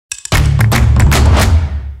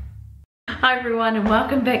Hi everyone and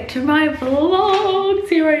welcome back to my vlogs.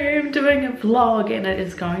 Here I am doing a vlog and it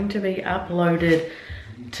is going to be uploaded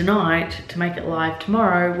tonight to make it live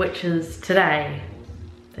tomorrow, which is today.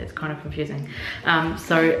 That's kind of confusing.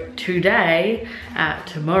 So today,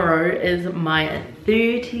 tomorrow is my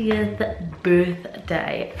 30th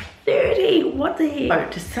birthday. 30, what the heck? So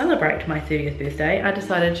to celebrate my 30th birthday, I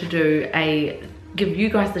decided to give you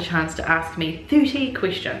guys the chance to ask me 30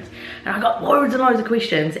 questions. And I got loads and loads of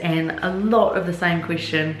questions and a lot of the same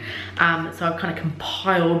question. So I've kind of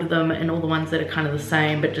compiled them, and all the ones that are kind of the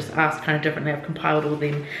same but just asked kind of differently, I've compiled all of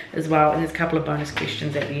them as well. And there's a couple of bonus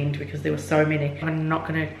questions at the end because there were so many. I'm not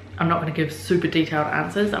gonna give super detailed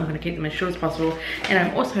answers. I'm gonna keep them as short as possible. And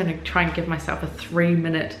I'm also gonna try and give myself a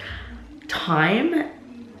 3-minute time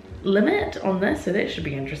limit on this, so that should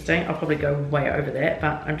be interesting. I'll probably go way over that,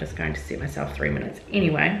 but I'm just going to set myself 3 minutes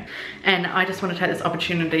anyway. And I just want to take this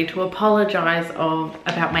opportunity to apologize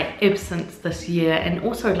about my absence this year and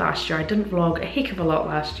also last year. I didn't vlog a heck of a lot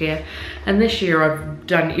last year, and this year I've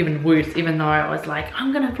done even worse, even though I was like,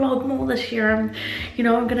 I'm gonna vlog more this year. I'm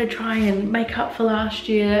gonna try and make up for last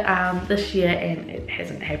year this year, and it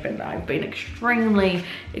hasn't happened. I've been extremely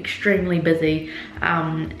busy,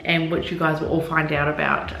 and which you guys will all find out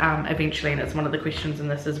about eventually, and it's one of the questions in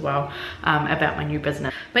this as well, about my new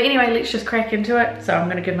business. But anyway, let's just crack into it. So I'm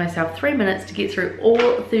going to give myself 3 minutes to get through all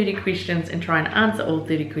 30 questions and try and answer all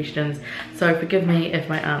 30 questions. So forgive me if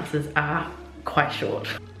my answers are quite short.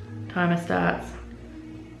 Timer starts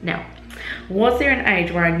now. Was there an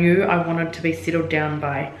age where I knew I wanted to be settled down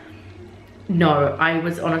by? No, I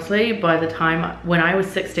was honestly, by the time when I was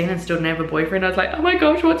 16 and still didn't have a boyfriend, I was like, oh my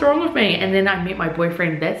gosh, what's wrong with me? And then I met my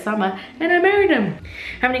boyfriend that summer and I married him.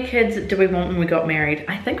 How many kids did we want when we got married?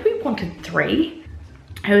 I think we wanted 3.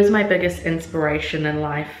 Who was my biggest inspiration in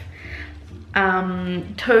life?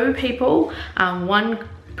 2 people. One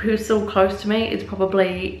who's still close to me is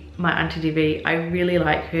probably my Auntie Debbie. I really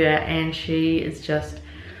like her, and she is just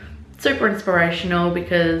super inspirational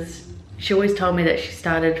because she always told me that she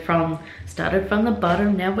started from the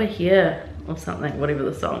bottom, now we're here, or something, whatever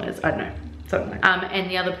the song is, I don't know, something like that. And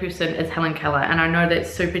the other person is Helen Keller, and I know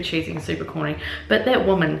that's super cheesy and super corny, but that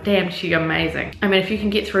woman, damn, she's amazing. I mean, if you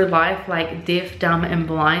can get through life like deaf, dumb, and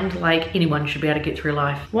blind, like anyone should be able to get through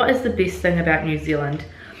life. What is the best thing about New Zealand?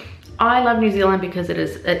 I love New Zealand because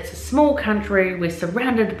it's a small country, we're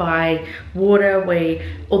surrounded by water,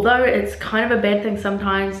 although it's kind of a bad thing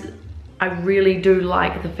sometimes, I really do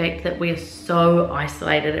like the fact that we're so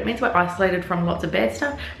isolated. It means we're isolated from lots of bad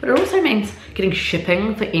stuff, but it also means getting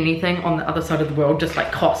shipping for anything on the other side of the world just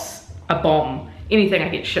like costs a bomb. Anything I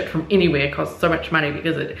get shipped from anywhere costs so much money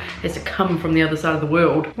because it has to come from the other side of the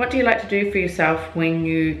world. What do you like to do for yourself when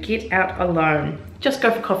you get out alone? Just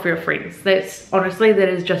go for coffee with friends. Honestly, that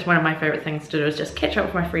is just one of my favorite things to do, is just catch up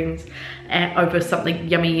with my friends over something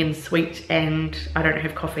yummy and sweet. And I don't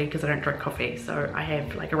have coffee because I don't drink coffee, so I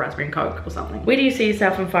have like a raspberry and Coke or something. Where do you see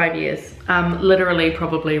yourself in 5 years? Literally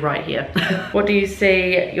probably right here. What do you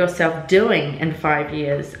see yourself doing in 5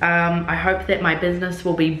 years? I hope that my business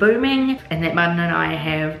will be booming and that Martin and I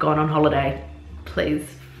have gone on holiday. Please,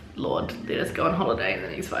 Lord, let us go on holiday in the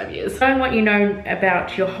next 5 years. Knowing what you know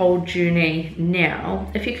about your whole journey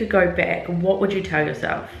now, if you could go back, what would you tell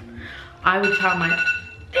yourself? I would tell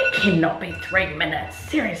that cannot be 3 minutes,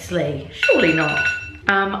 seriously, surely not.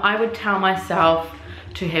 I would tell myself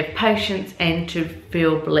to have patience and to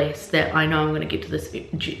feel blessed that I know I'm going to get to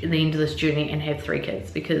the end of this journey and have 3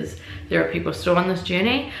 kids, because there are people still on this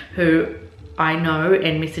journey who I know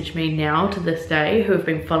and message me now to this day who have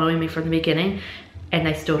been following me from the beginning, and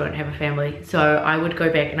they still don't have a family. So I would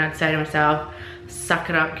go back and I'd say to myself, suck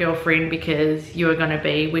it up, girlfriend, because you are gonna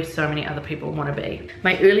be where so many other people wanna be.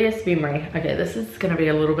 My earliest memory, okay, this is gonna be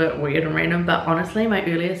a little bit weird and random, but honestly, my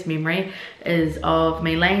earliest memory is of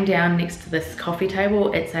me laying down next to this coffee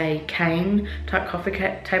table. It's a cane type coffee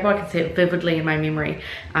table. I can see it vividly in my memory.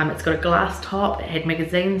 It's got a glass top, it had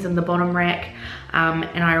magazines in the bottom rack,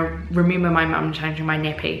 and I remember my mum changing my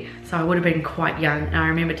nappy. So I would have been quite young, and I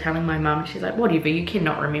remember telling my mum, she's like, whatever, you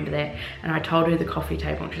cannot remember that. And I told her the coffee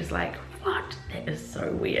table, and she's like, what? That is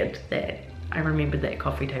so weird that I remembered that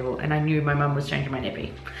coffee table and I knew my mum was changing my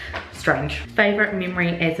nappy. Strange. Favorite memory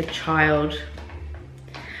as a child?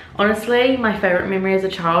 Honestly, my favorite memory as a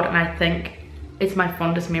child, and I think it's my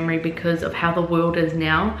fondest memory because of how the world is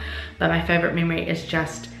now, but my favorite memory is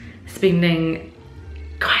just spending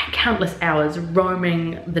countless hours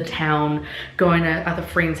roaming the town, going to other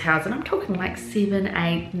friends' houses, and I'm talking like 7,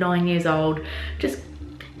 8, 9 years old, just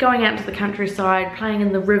going out to the countryside, playing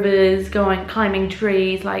in the rivers, climbing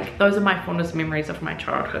trees. Like, those are my fondest memories of my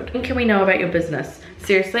childhood. What can we know about your business?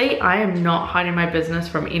 Seriously, I am not hiding my business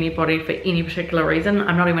from anybody for any particular reason.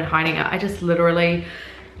 I'm not even hiding it. I just literally,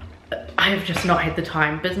 I have just not had the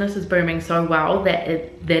time. Business is booming so well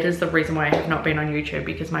that that is the reason why I have not been on YouTube,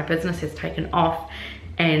 because my business has taken off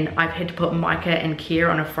and I've had to put Micah and Care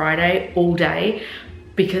on a Friday all day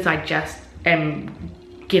because I just am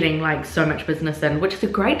getting like so much business in, which is a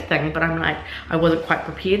great thing, but I'm like, I wasn't quite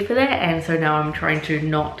prepared for that, and so now I'm trying to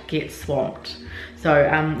not get swamped.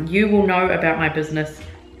 So you will know about my business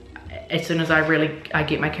as soon as I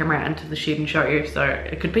get my camera out into the shed and show you. So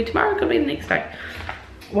it could be tomorrow, it could be the next day.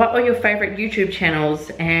 What are your favorite YouTube channels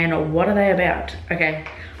and what are they about? Okay,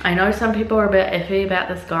 I know some people are a bit iffy about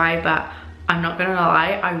this guy, but I'm not gonna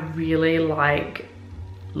lie, I really like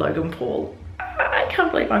Logan Paul. I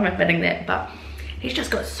can't believe I'm admitting that, but he's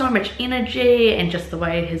just got so much energy, and just the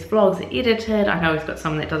way his vlogs are edited. I know he's got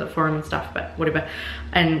someone that does it for him and stuff, but whatever.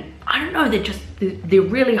 And I don't know, they're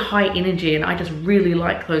really high energy, and I just really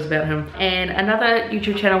like those about him. And another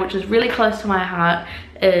YouTube channel which is really close to my heart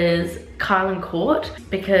is Kyle and Court,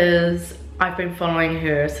 because I've been following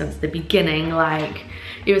her since the beginning. Like,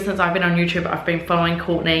 ever since I've been on YouTube, I've been following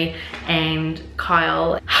Courtney and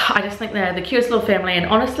Kyle. I just think they're the cutest little family, and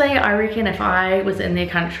honestly, I reckon if I was in their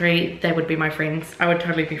country, they would be my friends. I would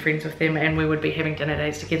totally be friends with them, and we would be having dinner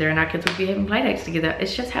dates together, and our kids would be having play dates together.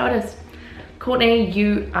 It's just how it is. Courtney,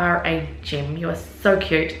 you are a gem. You are so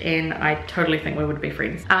cute, and I totally think we would be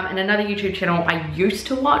friends. And another YouTube channel I used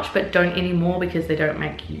to watch, but don't anymore because they don't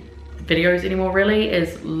make videos anymore really,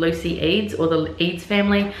 is Lucy Eads, or the Eads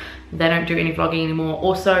family. They don't do any vlogging anymore.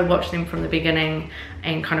 Also watched them from the beginning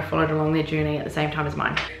and kind of followed along their journey at the same time as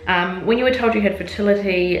mine. When you were told you had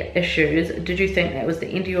fertility issues, did you think that was the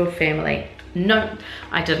end of your family? No,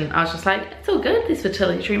 I didn't. I was just like, it's all good, there's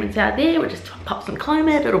fertility treatments out there, we'll just pop some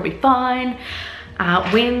Clomid, it'll be fine.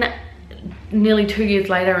 When nearly 2 years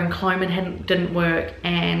later and Clomid didn't work,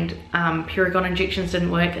 and Paragon injections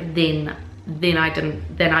didn't work, then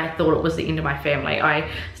I thought it was the end of my family. I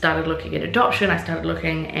started looking at adoption, I started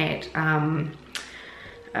looking at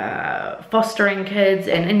fostering kids,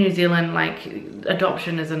 and in New Zealand, like,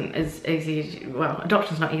 adoption isn't as easy. Well,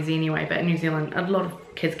 adoption's not easy anyway, but in New Zealand a lot of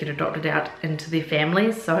kids get adopted out into their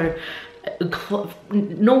families, so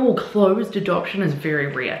normal closed adoption is very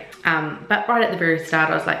rare. But right at the very start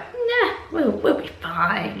I was like, nah, we'll be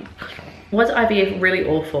fine. Was IVF really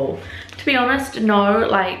awful? To be honest, no.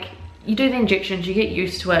 Like, you do the injections, you get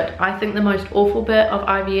used to it. I think the most awful bit of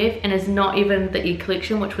IVF, and is not even the egg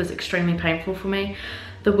collection, which was extremely painful for me,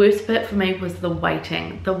 the worst bit for me was the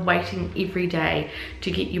waiting every day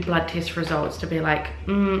to get your blood test results, to be like,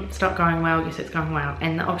 it's not going well, yes it's going well,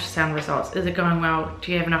 and the ultrasound results, is it going well,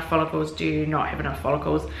 do you have enough follicles, do you not have enough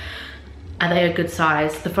follicles, are they a good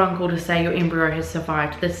size, the phone call to say your embryo has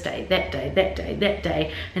survived this day, that day, that day, that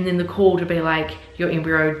day, and then the call to be like, your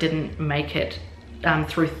embryo didn't make it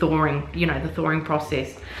through thawing, you know, the thawing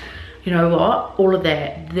process. You know what, all of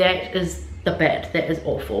that is the bit that is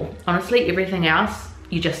awful. Honestly, everything else,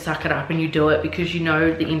 you just suck it up and you do it because you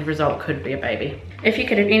know the end result could be a baby. If you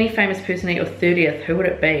could have any famous person at your 30th, who would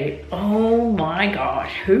it be? Oh my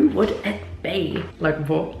gosh, who would it be? Logan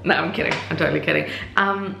Paul? No, I'm kidding, I'm totally kidding.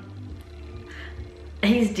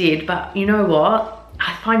 He's dead, but you know what?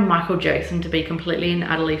 I find Michael Jackson to be completely and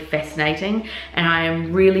utterly fascinating, and I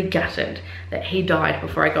am really gutted that he died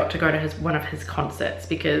before I got to go to one of his concerts,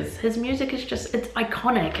 because his music is just, it's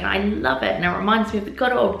iconic and I love it, and it reminds me of the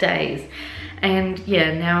good old days. And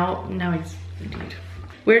yeah, now he's dead.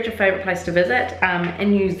 Where's your favorite place to visit?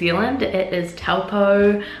 In New Zealand, it is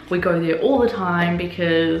Taupo. We go there all the time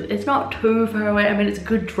because it's not too far away. I mean, it's a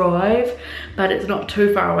good drive, but it's not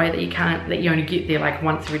too far away that you only get there like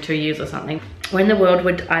once every 2 years or something. Where in the world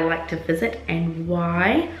would I like to visit and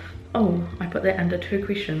why? Oh, I put that under 2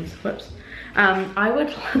 questions, whoops. I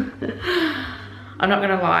would, I'm not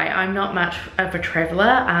gonna lie, I'm not much of a traveler.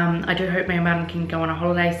 I do hope me and Martin can go on a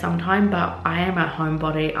holiday sometime, but I am a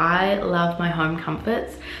homebody. I love my home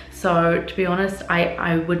comforts. So to be honest,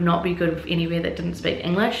 I would not be good with anywhere that didn't speak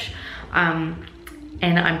English. And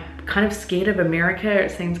I'm kind of scared of America.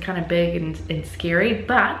 It seems kind of big and scary,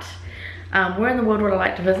 but where in the world would I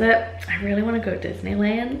like to visit? I really want to go to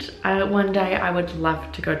Disneyland. One day I would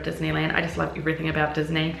love to go to Disneyland. I just love everything about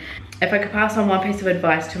Disney. If I could pass on one piece of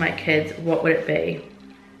advice to my kids, what would it be?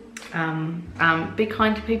 Be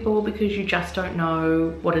kind to people because you just don't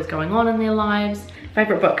know what is going on in their lives.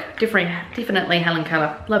 Favorite book? Definitely Helen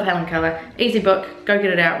Keller. Love Helen Keller. Easy book, go get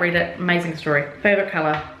it out, read it, amazing story. Favorite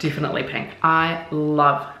color? Definitely pink. I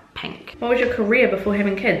love pink. What was your career before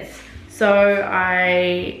having kids? So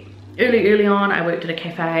early on, I worked at a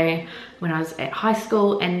cafe when I was at high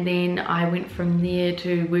school, and then I went from there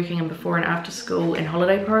to working in before and after school and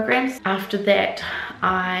holiday programs. After that,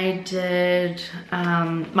 I did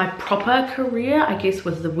my proper career, I guess,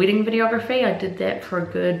 was the wedding videography. I did that for a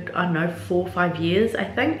good, I don't know, 4 or 5 years, I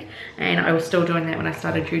think, and I was still doing that when I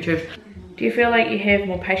started YouTube. Do you feel like you have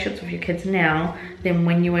more patience with your kids now than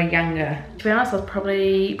when you were younger? To be honest, I was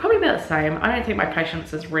probably about the same. I don't think my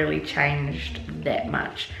patience has really changed that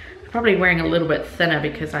much. Probably wearing a little bit thinner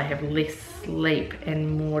because I have less sleep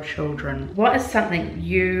and more children. What is something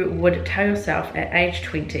you would tell yourself at age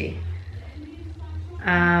 20?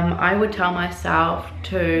 I would tell myself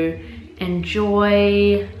to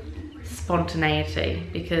enjoy spontaneity,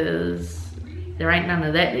 because there ain't none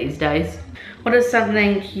of that these days. What is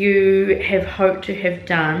something you have hoped to have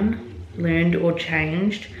done, learned or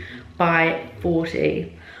changed by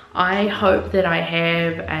 40? I hope that I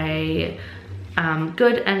have a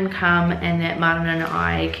good income, and that Martin and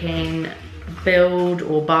I can build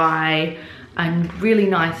or buy a really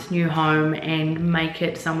nice new home and make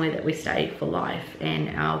it somewhere that we stay for life,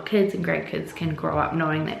 and our kids and grandkids can grow up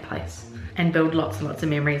knowing that place and build lots and lots of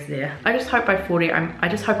memories there. I just hope by 40, I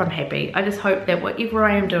just hope I'm happy. I just hope that whatever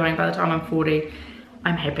I am doing by the time I'm 40,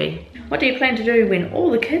 I'm happy. What do you plan to do when all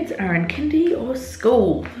the kids are in kindy or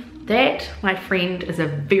school? That, my friend, is a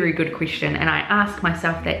very good question, and I ask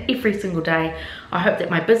myself that every single day. I hope that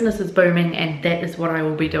my business is booming, and that is what I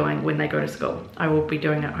will be doing when they go to school. I will be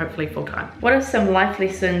doing it hopefully full time. What are some life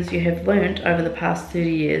lessons you have learned over the past 30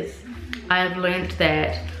 years? I have learned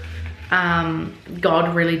that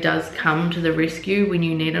God really does come to the rescue when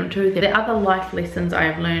you need him to. The other life lessons I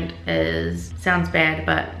have learned is, sounds bad,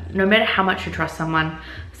 but no matter how much you trust someone,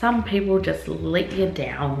 some people just let you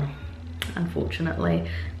down. Unfortunately,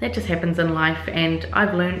 that just happens in life, and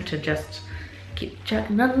I've learned to just keep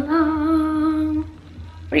chugging along.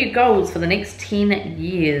 What are your goals for the next 10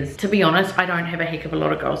 years? To be honest, I don't have a heck of a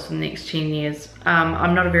lot of goals for the next 10 years.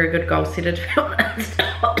 I'm not a very good goal setter, to be honest.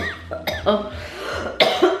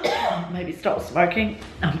 Maybe stop smoking.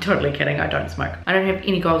 I'm totally kidding, I don't smoke. I don't have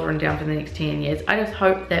any goals written down for the next 10 years. I just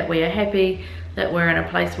hope that we are happy, that we're in a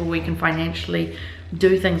place where we can financially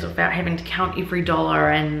do things without having to count every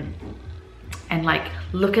dollar and like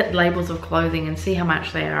look at labels of clothing and see how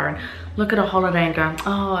much they are, and look at a holiday and go,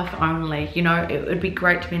 oh, if only, you know. It would be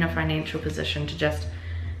great to be in a financial position to just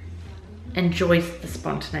enjoy the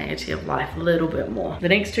spontaneity of life a little bit more. The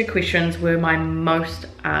next 2 questions were my most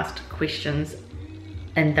asked questions,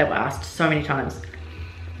 and they were asked so many times.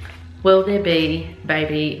 Will there be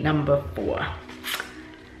baby number 4?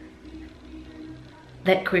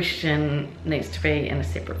 That question needs to be in a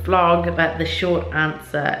separate vlog, but the short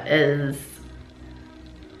answer is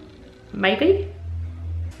maybe.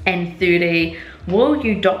 And 30, will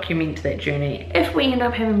you document that journey? If we end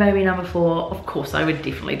up having baby number 4, of course I would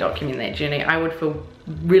definitely document that journey. I would feel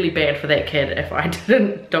really bad for that kid if I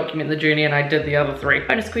didn't document the journey and I did the other 3.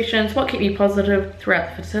 Bonus questions: what kept you positive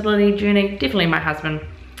throughout the fertility journey? Definitely my husband,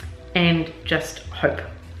 and just hope,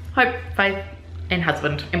 faith, and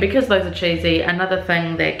husband. And because those are cheesy, another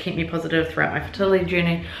thing that kept me positive throughout my fertility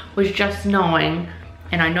journey was just knowing,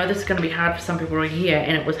 and I know this is going to be hard for some people to hear,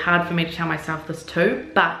 and it was hard for me to tell myself this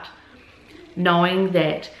too, but knowing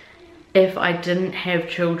that if I didn't have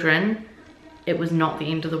children, it was not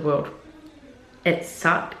the end of the world. It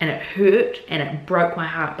sucked and it hurt and it broke my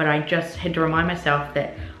heart, but I just had to remind myself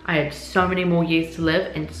that I had so many more years to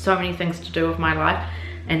live and so many things to do with my life,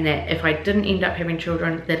 and that if I didn't end up having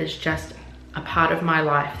children, that is just a part of my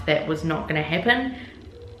life that was not going to happen,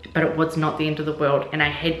 but it was not the end of the world. And I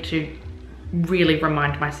had to really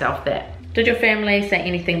remind myself that. Did your family say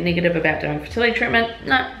anything negative about doing fertility treatment?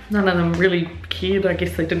 No, none of them really cared. I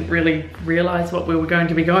guess they didn't really realize what we were going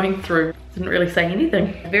to be going through. Didn't really say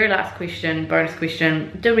anything. The very last question, bonus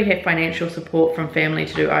question: did we have financial support from family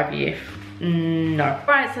to do IVF? No.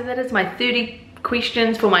 Right, so that is my 30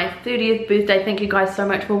 questions for my 30th birthday. Thank you guys so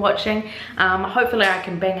much for watching. Hopefully I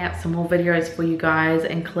can bang out some more videos for you guys,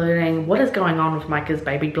 including what is going on with Micah's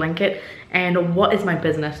baby blanket and what is my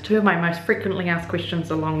business. 2 of my most frequently asked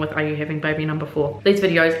questions, along with are you having baby number 4. These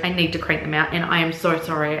videos, I need to crank them out, and I am so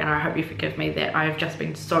sorry, and I hope you forgive me that I have just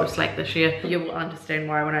been so slack this year. You will understand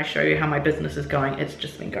why when I show you how my business is going. It's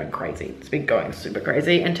just been going crazy. It's been going super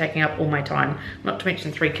crazy and taking up all my time. Not to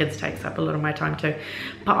mention 3 kids takes up a lot of my time too.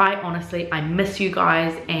 But I honestly, I miss you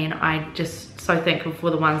guys, and I just so thankful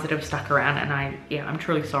for the ones that have stuck around, and I'm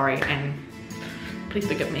truly sorry, and please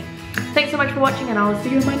forgive me. Thanks so much for watching, and I will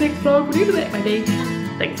see you in my next vlog, whenever that may be.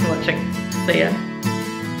 Thanks for watching. See ya.